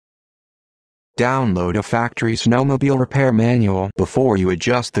Download a factory snowmobile repair manual before you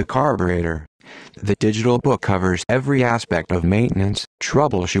adjust the carburetor. The digital book covers every aspect of maintenance,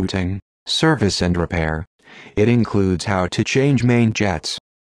 troubleshooting, service and repair. It includes how to change main jets,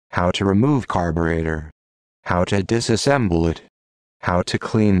 how to remove carburetor, how to disassemble it, how to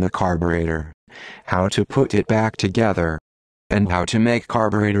clean the carburetor, how to put it back together, and how to make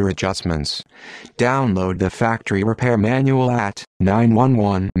carburetor adjustments. Download the factory repair manual at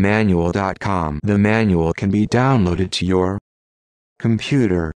 911manual.com. The manual can be downloaded to your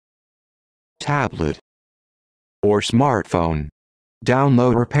computer, tablet, or smartphone.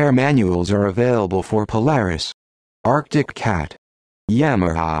 Download repair manuals are available for Polaris, arctcat,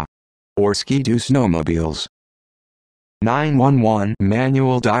 Yamaha, or skidoo snowmobiles.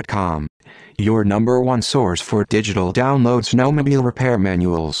 911manual.com, your #1 source for digital download snowmobile repair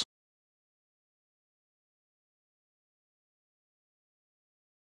manuals.